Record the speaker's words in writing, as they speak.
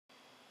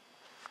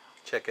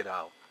Check it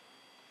out.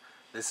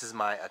 This is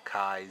my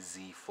Akai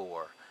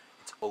Z4.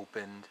 It's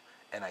opened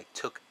and I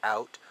took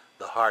out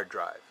the hard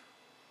drive.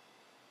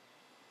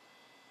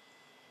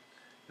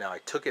 Now I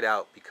took it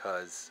out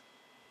because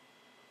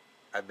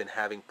I've been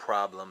having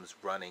problems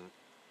running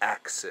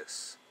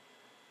Aksys.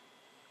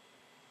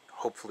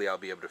 Hopefully I'll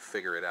be able to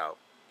figure it out.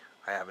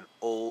 I have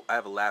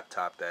a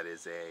laptop that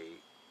is a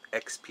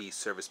XP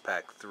Service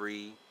Pack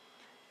 3,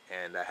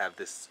 and I have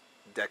this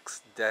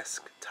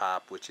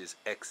desktop which is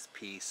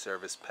XP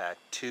Service Pack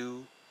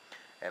 2,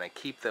 and I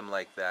keep them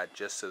like that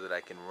just so that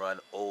I can run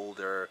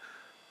older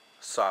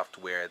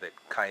software that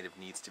kind of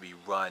needs to be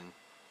run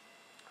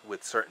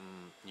with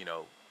certain,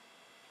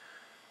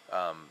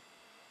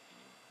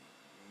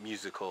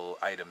 musical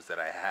items that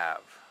I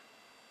have.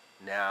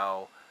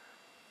 Now,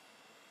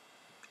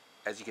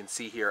 as you can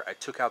see here, I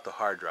took out the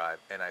hard drive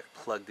and I've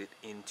plugged it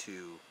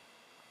into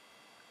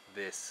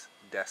this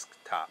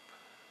desktop.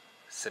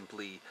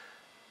 Simply,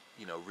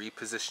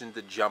 repositioned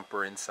the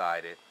jumper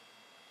inside it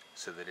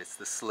so that it's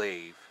the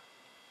slave.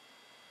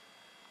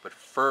 But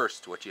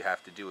first, what you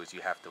have to do is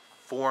you have to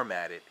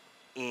format it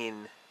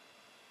in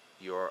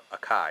your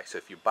Akai. So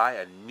if you buy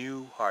a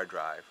new hard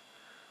drive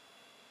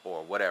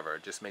or whatever,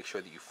 just make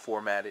sure that you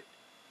format it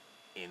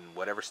in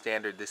whatever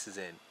standard this is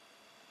in.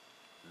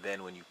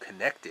 Then when you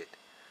connect it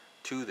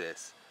to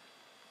this,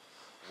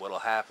 what'll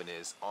happen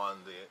is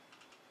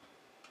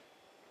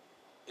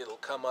it'll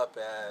come up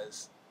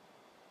as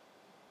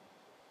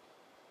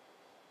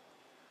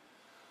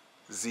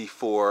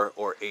Z4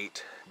 or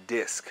 8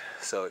 disk.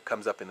 So it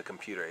comes up in the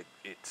computer.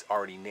 It's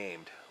already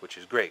named, which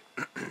is great.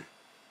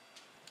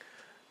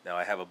 Now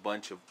I have a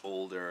bunch of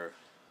older,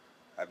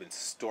 I've been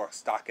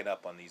stocking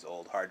up on these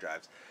old hard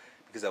drives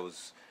because I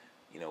was,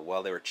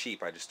 while they were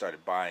cheap, I just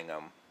started buying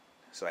them.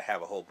 So I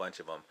have a whole bunch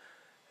of them.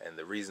 And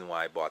the reason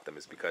why I bought them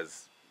is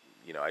because,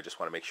 I just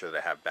want to make sure that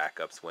I have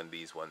backups when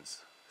these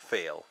ones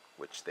fail,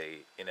 which they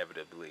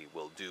inevitably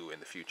will do in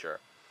the future.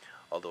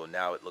 Although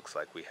now it looks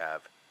like we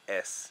have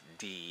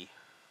SD,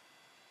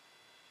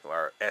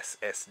 or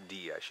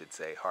SSD I should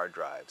say, hard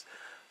drives.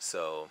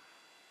 So,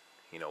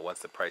 once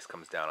the price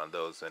comes down on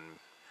those, then,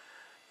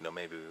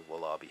 maybe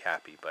we'll all be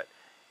happy. But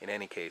in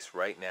any case,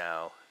 right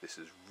now, this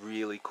is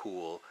really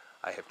cool.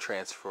 I have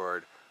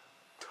transferred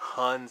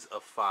tons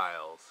of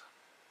files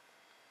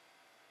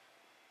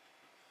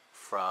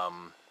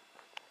from,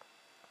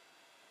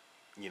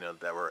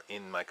 that were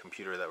in my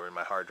computer, that were in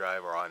my hard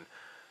drive, or on,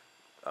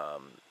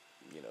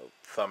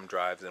 thumb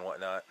drives and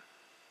whatnot,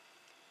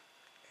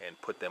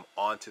 and put them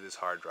onto this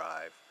hard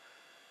drive.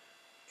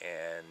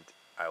 And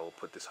I will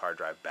put this hard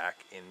drive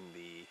back in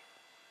the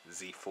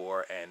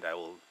Z4, and I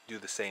will do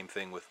the same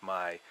thing with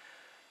my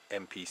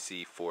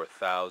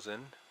MPC4000,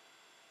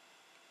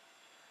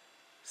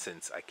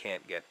 since I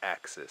can't get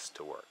Aksys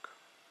to work.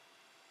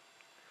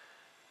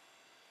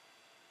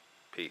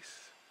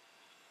 Peace.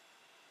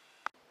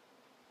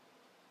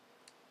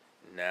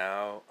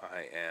 Now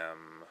I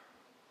am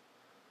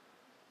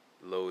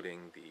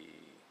loading the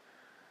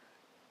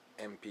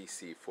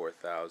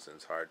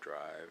MPC4000's hard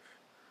drive.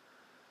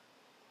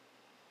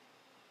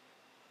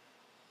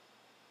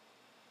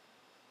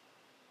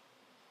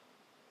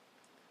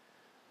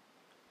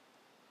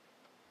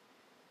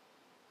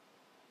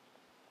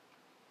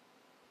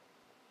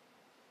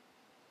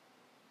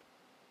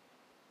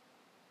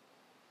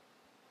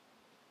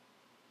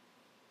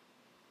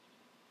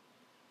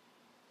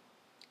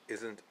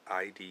 Isn't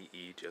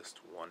IDE just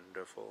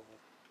wonderful?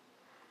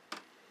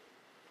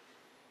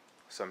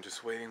 So I'm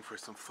just waiting for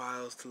some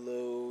files to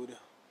load.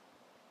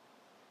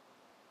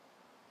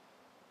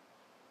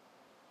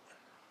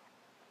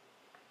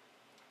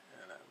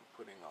 And I'm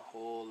putting a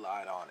whole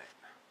lot on it.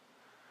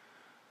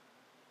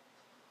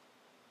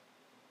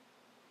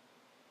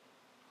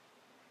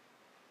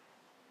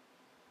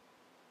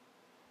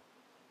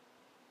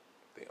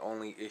 The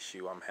only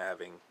issue I'm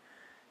having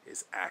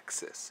is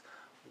Aksys.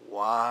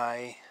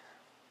 Why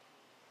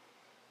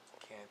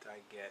can't I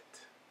get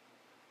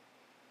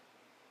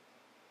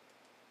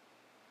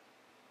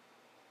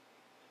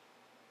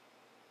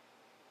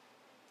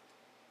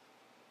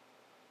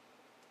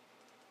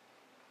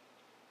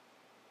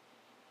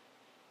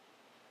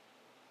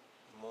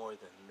more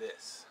than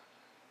this?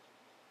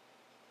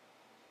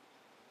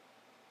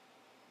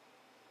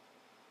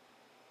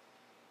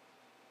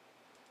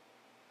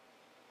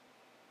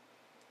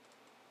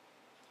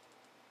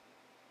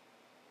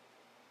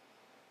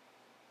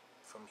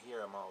 From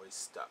here I'm always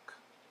stuck.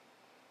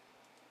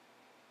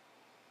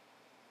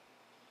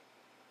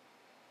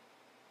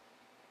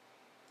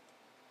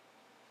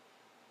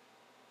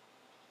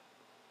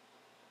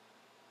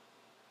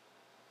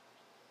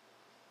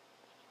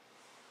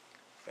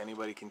 If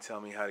anybody can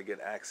tell me how to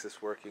get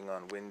Aksys working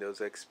on Windows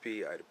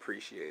XP, I'd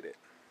appreciate it.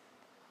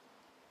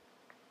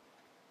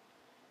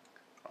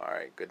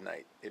 Alright, good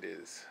night. It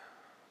is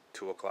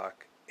 2:00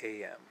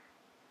 a.m.